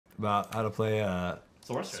About how to play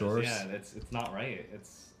Sorcerers. Yeah, it's not right.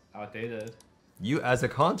 It's outdated. You, as a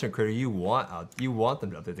content creator, you want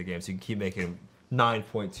them to update the game so you can keep making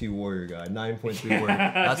 9.2 warrior guy, 9.3 warrior.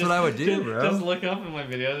 That's what I would do, bro. Just look up in my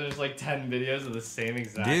videos. There's like 10 videos of the same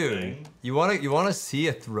exact thing. You wanna see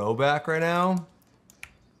a throwback right now?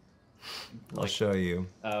 I'll show you.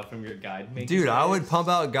 From your guide making. Dude, I would pump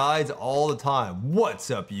out guides all the time.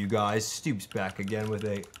 What's up, you guys? Stoopzz back again with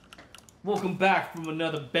a. Welcome back from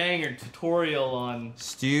another banger tutorial on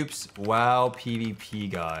Stoopzz WoW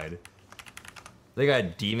PvP guide. They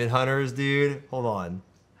got demon hunters, dude. Hold on.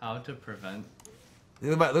 How to prevent.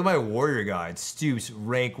 Look at my warrior guide. Stoopzz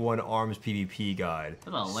rank 1 arms PvP guide.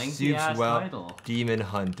 What a lengthy ass title. Demon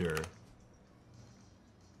hunter.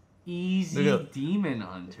 Easy demon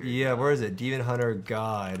hunter. Yeah, where is it? Demon hunter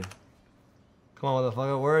guide. Come on,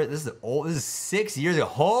 motherfucker. Where? This is old. This is 6 years ago.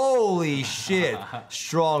 Holy shit!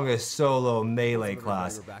 Strongest solo melee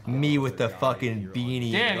class. Me with the fucking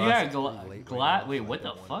beanie. Damn, yeah, wait, what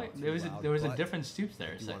the fuck? There was a different Stoopzz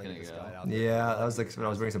there a second ago. Yeah, that was like when I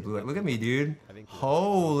was wearing some blue light. Look at me, dude.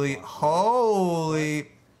 Holy.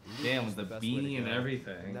 Damn, with the beanie and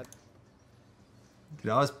everything.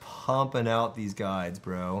 Dude, I was pumping out these guides,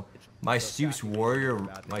 bro. My Stoopzz warrior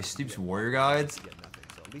guides.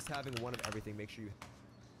 At least having one of everything, make sure you.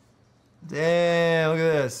 Damn, look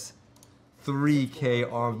at this. 3K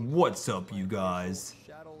arm. What's up, you guys?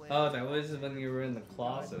 Oh, that was when you were in the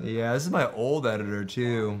closet. Yeah, this is my old editor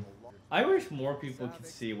too. I wish more people could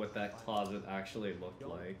see what that closet actually looked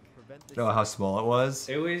like. Oh, how small it was?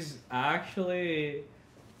 It was actually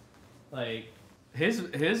like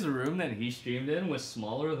his room that he streamed in was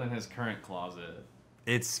smaller than his current closet.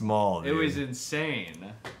 It's small, dude. It was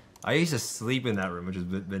insane. I used to sleep in that room, which is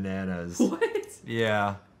bananas. What?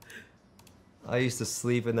 Yeah. I used to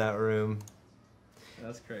sleep in that room.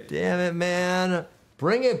 That's crazy. Damn it, man.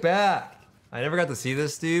 Bring it back. I never got to see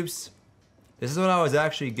this, Stoopzz. This is when I was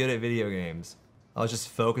actually good at video games. I was just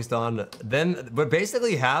focused on then. What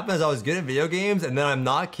basically happened is I was good at video games, and then I'm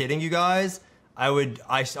not kidding you guys.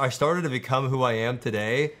 I started to become who I am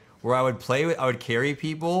today, where I would carry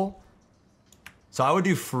people. So I would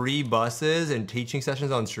do free buses and teaching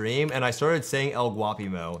sessions on stream, and I started saying El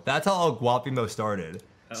Guapimo. That's how El Guapimo started.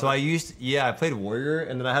 Oh. So I played warrior,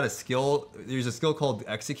 and then I had a skill. There's a skill called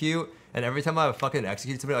execute, and every time I would fucking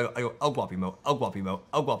execute somebody, I go El Guapimo, El Guapimo,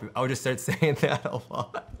 El Guapimo. I would just start saying that a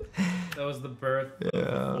lot. That was the birth of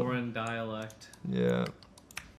a foreign dialect. Yeah.